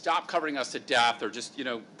stop covering us to death or just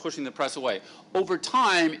pushing the press away. Over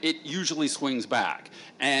time, it usually swings back.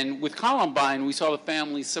 And with Columbine, we saw the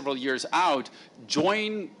family several years out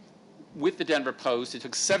join with the Denver Post. It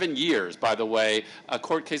took 7 years, by the way, a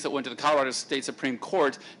court case that went to the Colorado State Supreme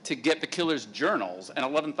Court to get the killer's journals and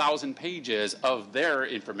 11,000 pages of their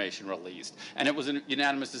information released. And it was a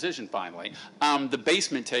unanimous decision, finally. The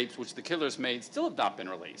basement tapes, which the killers made, still have not been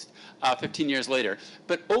released 15 years later.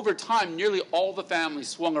 But over time, nearly all the families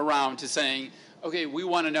swung around to saying, okay, we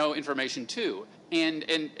want to know information too. And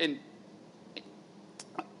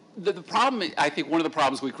the problem, I think one of the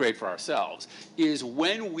problems we create for ourselves is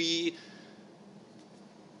when we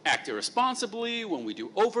act irresponsibly, when we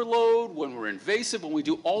do overload, when we're invasive, when we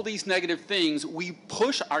do all these negative things, we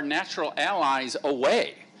push our natural allies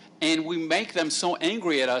away. And we make them so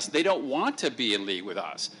angry at us, they don't want to be in league with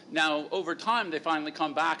us. Now, over time, they finally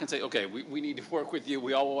come back and say, okay, we need to work with you.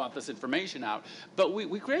 We all want this information out. But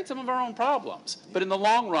we create some of our own problems. But in the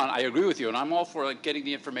long run, I agree with you, and I'm all for getting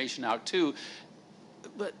the information out too.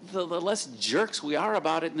 But the less jerks we are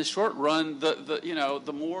about it in the short run,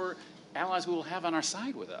 the more allies we will have on our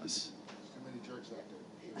side with us. How many jerks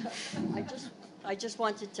out there? I just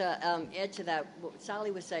wanted to add to that what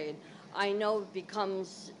Sally was saying. I know it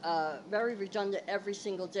becomes very redundant every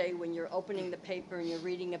single day when you're opening the paper and you're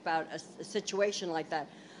reading about a situation like that.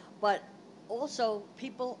 But also,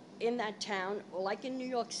 people in that town, like in New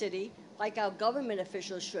York City, like our government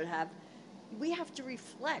officials should have, we have to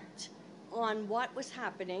reflect on what was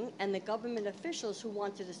happening, and the government officials who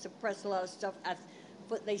wanted to suppress a lot of stuff,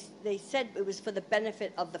 but they said it was for the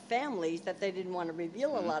benefit of the families, that they didn't want to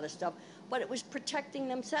reveal a lot of stuff, but it was protecting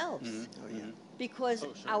themselves. Oh, yeah. Because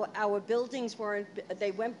our buildings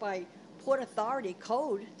they went by Port Authority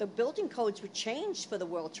code. The building codes were changed for the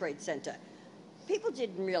World Trade Center. People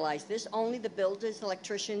didn't realize this, only the builders,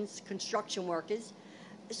 electricians, construction workers.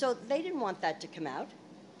 So they didn't want that to come out.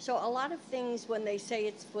 So a lot of things, when they say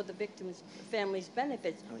it's for the victims' families'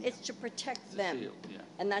 benefits, it's to protect them.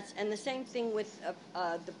 And the same thing with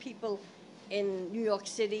the people in New York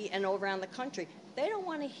City and all around the country. They don't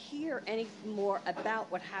want to hear any more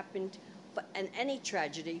about what happened and any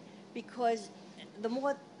tragedy, because the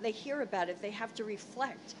more they hear about it, they have to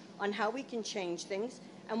reflect on how we can change things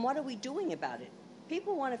and what are we doing about it.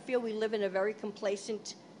 People want to feel we live in a very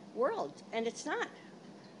complacent world, and it's not.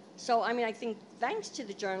 So, I mean, I think thanks to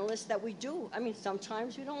the journalists that we do. I mean,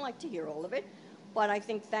 sometimes we don't like to hear all of it, but I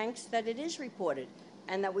think thanks that it is reported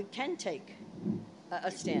and that we can take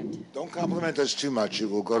a stand. Don't compliment us too much. It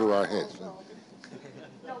will go to our heads. No,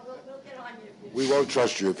 we'll get on you if you do. We won't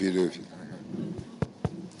trust you if you do.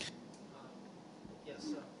 Yes.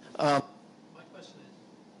 My question is,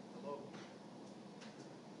 hello.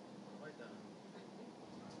 Right down.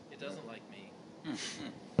 It doesn't like me.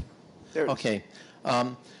 There it is. Okay.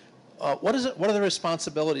 What are the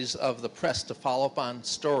responsibilities of the press to follow up on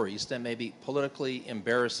stories that may be politically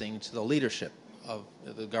embarrassing to the leadership of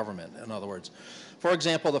the government, in other words? For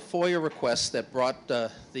example, the FOIA requests that brought the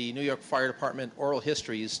New York Fire Department oral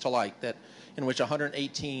histories to light, in which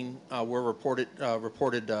 118 were reported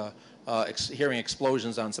hearing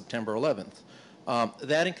explosions on September 11th.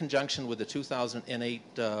 That, in conjunction with the 2008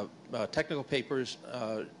 technical papers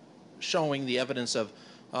showing the evidence of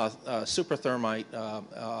superthermite,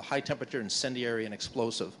 high temperature, incendiary, and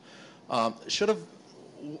explosive.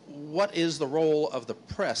 What is the role of the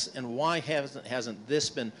press, and why hasn't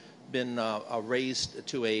this been raised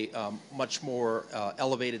to a much more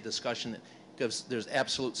elevated discussion? Because there's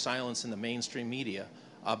absolute silence in the mainstream media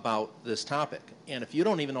about this topic. And if you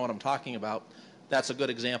don't even know what I'm talking about, that's a good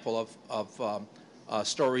example of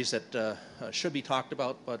stories that should be talked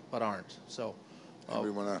about but aren't. So.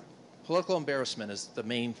 Political embarrassment is the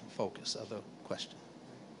main focus of the question.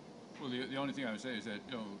 Well, the only thing I would say is that,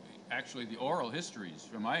 actually the oral histories,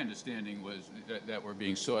 from my understanding, was that were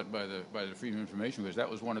being sought by the Freedom of Information, because that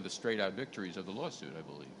was one of the straight-out victories of the lawsuit, I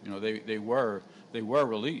believe. They were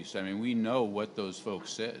released. I mean, we know what those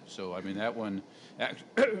folks said. So, I mean, that one,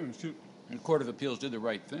 the Court of Appeals did the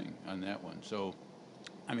right thing on that one. So,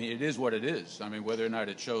 I mean, it is what it is. I mean, whether or not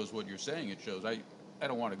it shows what you're saying it shows, I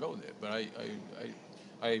don't want to go there, but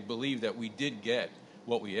I believe that we did get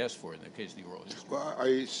what we asked for in the case of the oral history. Well, are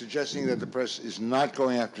you suggesting that the press is not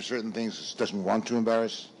going after certain things it doesn't want to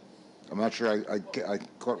embarrass? I'm not sure I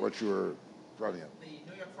caught what you were driving at. The New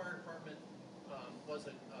York Fire Department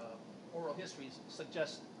oral histories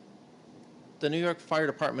suggest. The New York Fire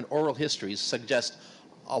Department oral histories suggest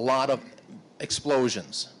a lot of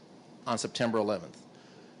explosions on September 11th.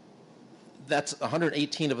 That's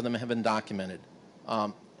 118 of them have been documented.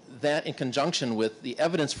 That, in conjunction with the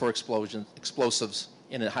evidence for explosives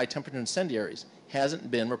in high temperature incendiaries,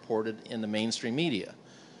 hasn't been reported in the mainstream media.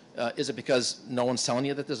 Is it because no one's telling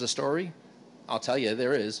you that there's a story? I'll tell you,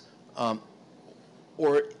 there is.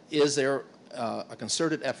 Or is there a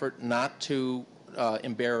concerted effort not to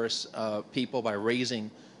embarrass people by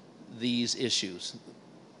raising these issues?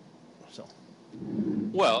 So.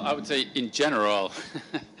 Well, I would say in general,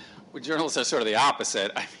 well, journalists are sort of the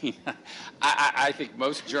opposite. I mean, I think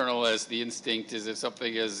most journalists, the instinct is if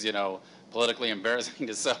something is, politically embarrassing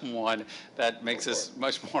to someone, that makes us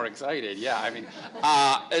much more excited. Yeah, I mean,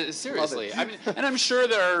 seriously. I mean, and I'm sure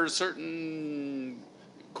there are certain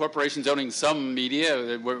corporations owning some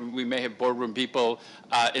media where we may have boardroom people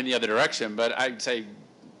in the other direction, but I'd say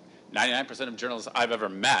 99% of journalists I've ever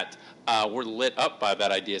met were lit up by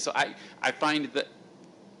that idea. So I find that,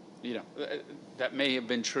 that may have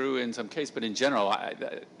been true in some case, but in general, I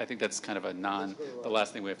think that's kind of the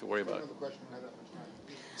last thing we have to worry about.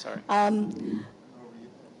 Sorry. All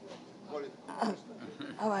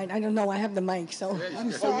right, I don't know. I have the mic, so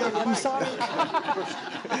I'm sorry. I'm sorry. The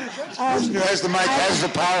person who has the mic has the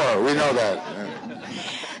power. We know that.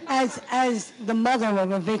 As the mother of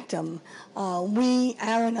a victim, Al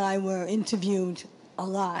and I were interviewed a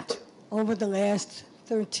lot over the last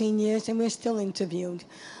 13 years, and we're still interviewed.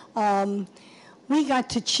 We got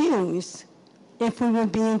to choose if we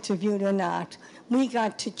would be interviewed or not. We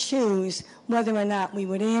got to choose whether or not we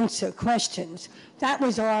would answer questions. That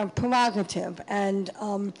was our prerogative. And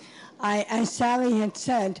as Sally had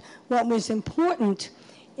said, what was important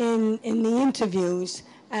in the interviews,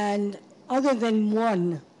 and other than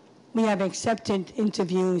one, we have accepted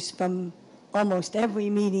interviews from almost every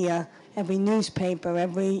media, every newspaper,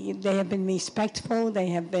 they have been respectful, they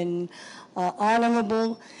have been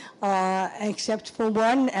honorable, except for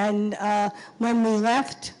one. And when we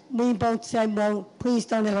left, we both said, well, please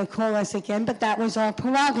don't ever call us again, but that was our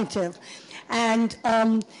prerogative. And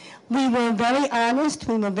we were very honest,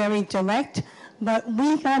 we were very direct, but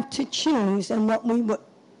we got to choose, and what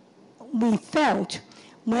we felt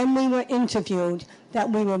when we were interviewed that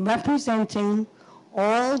we were representing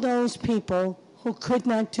all those people who could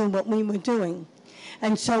not do what we were doing.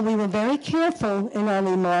 And so we were very careful in our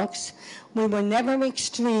remarks. We were never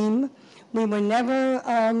extreme. We were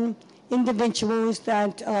never individuals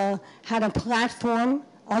that had a platform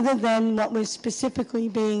other than what was specifically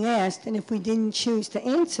being asked. And if we didn't choose to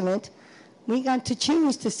answer it, we got to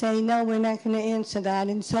choose to say, no, we're not going to answer that.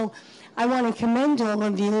 And so I want to commend all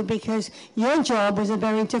of you because your job was a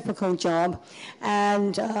very difficult job.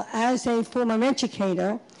 And as a former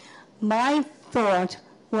educator, my thought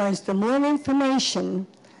was the more information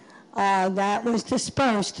that was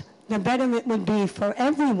dispersed, the better it would be for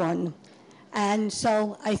everyone. And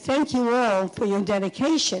so I thank you all for your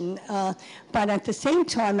dedication, but at the same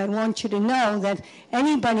time, I want you to know that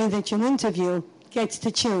anybody that you interview gets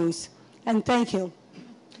to choose. And thank you.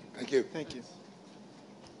 Thank you. Thank you.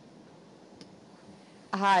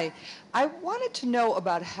 Hi. I wanted to know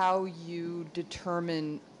about how you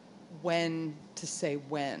determine when to say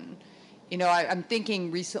when. You know, I'm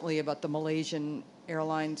thinking recently about the Malaysian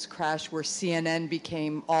Airlines crash where CNN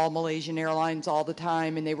became all Malaysian Airlines all the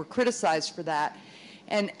time, and they were criticized for that.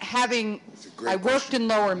 And I worked in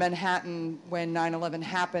Lower Manhattan when 9/11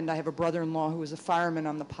 happened. I have a brother-in-law who was a fireman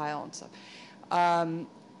on the pile and stuff.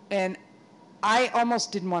 And I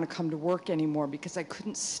almost didn't want to come to work anymore because I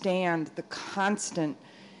couldn't stand the constant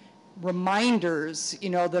reminders,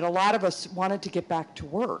 you know, that a lot of us wanted to get back to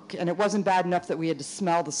work. And it wasn't bad enough that we had to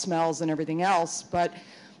smell the smells and everything else, but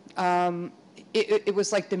it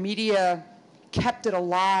was like the media kept it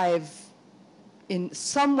alive in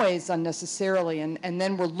some ways unnecessarily, and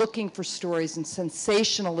then we're looking for stories and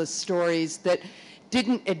sensationalist stories that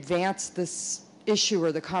didn't advance this issue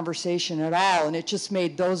or the conversation at all, and it just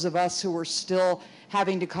made those of us who were still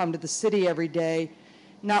having to come to the city every day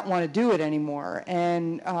not want to do it anymore.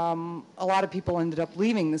 And a lot of people ended up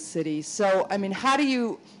leaving the city. So, I mean, how do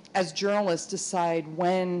you, as journalists, decide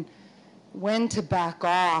when to back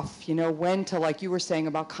off, you know, when to, like you were saying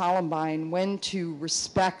about Columbine, when to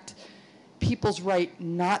respect people's right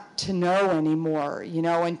not to know anymore, you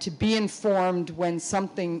know, and to be informed when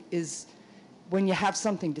when you have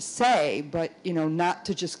something to say, but, you know, not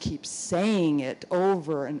to just keep saying it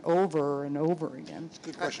over and over and over again. That's a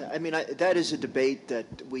good question. I mean, that is a debate that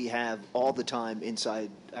we have all the time inside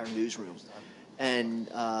our newsrooms, and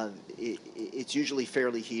it's usually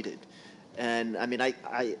fairly heated. And I mean,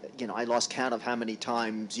 I lost count of how many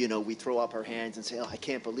times, you know, we throw up our hands and say, oh, I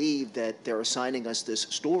can't believe that they're assigning us this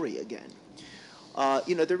story again.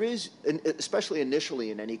 You know, there is, especially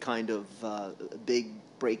initially in any kind of big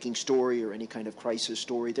breaking story or any kind of crisis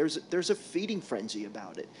story, there's a feeding frenzy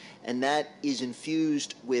about it, and that is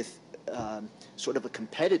infused with sort of a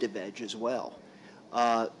competitive edge as well.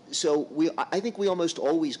 So I think we almost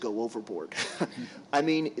always go overboard. I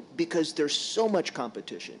mean, because there's so much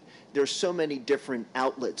competition, there's so many different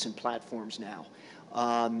outlets and platforms now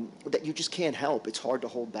that you just can't help. It's hard to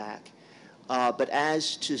hold back. But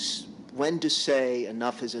as to when to say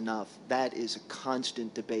enough is enough, that is a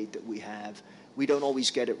constant debate that we have. We don't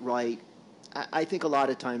always get it right. I think a lot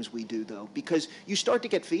of times we do, though, because you start to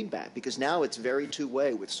get feedback, because now it's very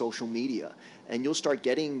two-way with social media, and you'll start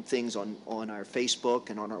getting things on our Facebook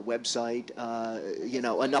and on our website, you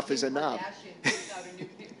know, enough is enough.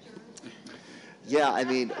 Yeah, I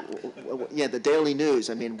mean, yeah, the Daily News,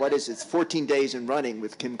 I mean, what is it? It's 14 days in running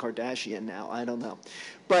with Kim Kardashian now. I don't know.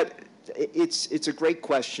 But it's a great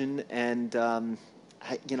question, and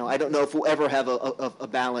you know, I don't know if we'll ever have a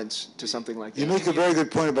balance to something like that. You make a very good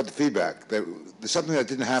point about the feedback. That there's something that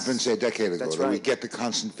didn't happen, say, a decade ago. That's that right. we get the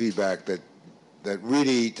constant feedback that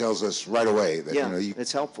really tells us right away that, yeah, you know,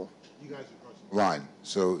 it's helpful. You guys are crossing the line,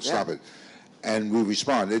 so stop it. And we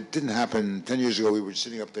respond. It didn't happen 10 years ago. We were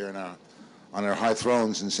sitting up there on our high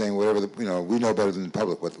thrones and saying whatever, you know, we know better than the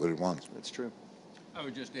public what it wants. That's true. I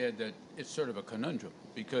would just add that it's sort of a conundrum,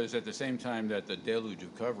 because at the same time that the deluge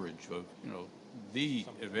of coverage of, you know, the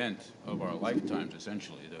event of our lifetimes,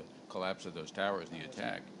 essentially, the collapse of those towers and the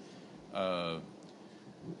attack,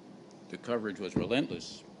 the coverage was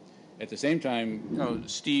relentless. At the same time, you know,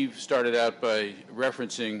 Steve started out by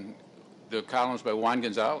referencing the columns by Juan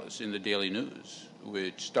Gonzalez in the Daily News,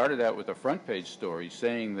 which started out with a front page story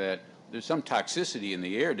saying that there's some toxicity in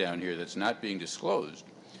the air down here that's not being disclosed.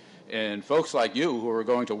 And folks like you who were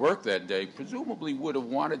going to work that day presumably would have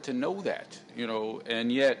wanted to know that, you know,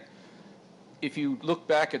 and yet if you look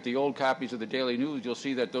back at the old copies of the Daily News, you'll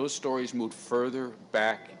see that those stories moved further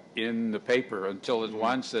back in the paper until, as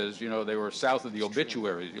Juan says, they were south of the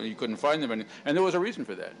obituaries. You couldn't find them, and there was a reason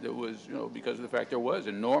for that. It was, because of the fact there was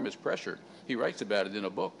enormous pressure. He writes about it in a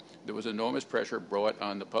book. There was enormous pressure brought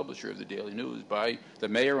on the publisher of the Daily News by the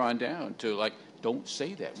mayor on down to, like, don't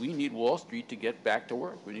say that. We need Wall Street to get back to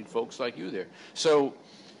work. We need folks like you there. So,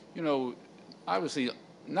 obviously,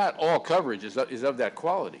 not all coverage is of that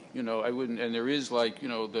quality. I wouldn't, and there is, like,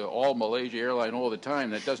 the all Malaysia airline all the time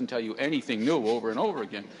that doesn't tell you anything new over and over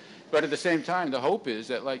again. But at the same time, the hope is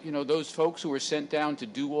that, like, those folks who were sent down to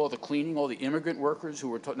do all the cleaning, all the immigrant workers who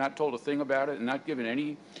were not told a thing about it and not given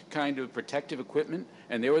any kind of protective equipment,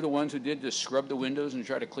 and they were the ones who did to scrub the windows and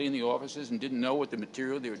try to clean the offices and didn't know what the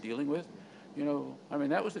material they were dealing with.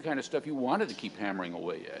 That was the kind of stuff you wanted to keep hammering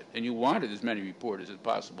away at, and you wanted as many reporters as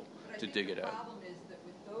possible to dig it out. The problem is that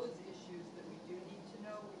with those issues that we do need to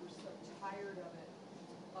know, we were so tired of it,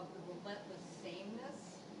 of the relentless sameness,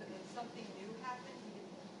 that when something new happened, we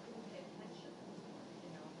didn't pay attention.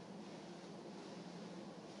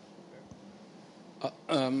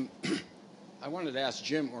 I wanted to ask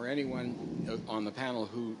Jim or anyone on the panel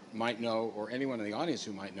who might know, or anyone in the audience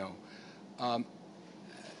who might know,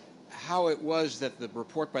 how it was that the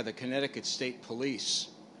report by the Connecticut State Police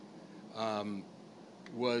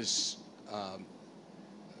was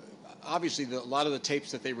obviously a lot of the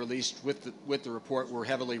tapes that they released with the report were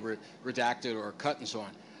heavily redacted or cut and so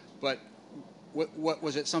on. But what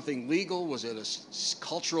was it? Something legal? Was it a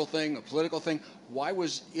cultural thing? A political thing? Why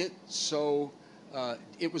was it so?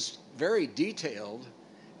 It was very detailed,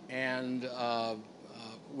 and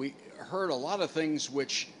we heard a lot of things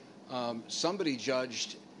which somebody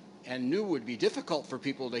judged and knew would be difficult for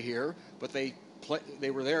people to hear, but they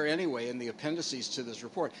were there anyway in the appendices to this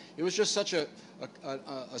report. It was just such a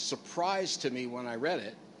surprise to me when I read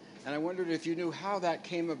it, and I wondered if you knew how that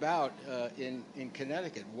came about in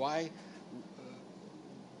Connecticut. Why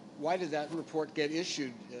did that report get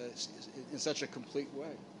issued in such a complete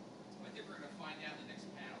way? I think we're going to find out in the next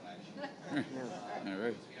panel, actually. All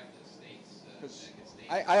right.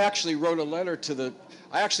 I actually wrote a letter to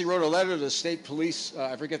the state police.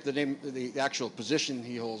 I forget the name, the actual position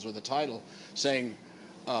he holds or the title, saying,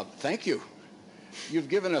 "Thank you. You've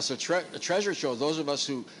given us a treasure trove. Those of us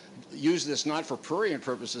who use this not for prurient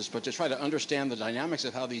purposes, but to try to understand the dynamics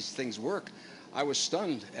of how these things work." I was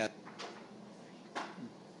stunned at.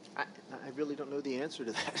 I really don't know the answer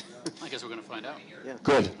to that. I guess we're going to find out. Yeah.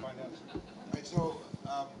 Good. All right, so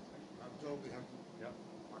I'm told we have to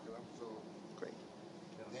mark it up. So Great.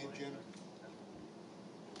 Dave, Jim,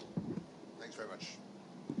 thanks very much.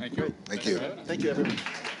 Thank you. Thank you. Thank you, everyone.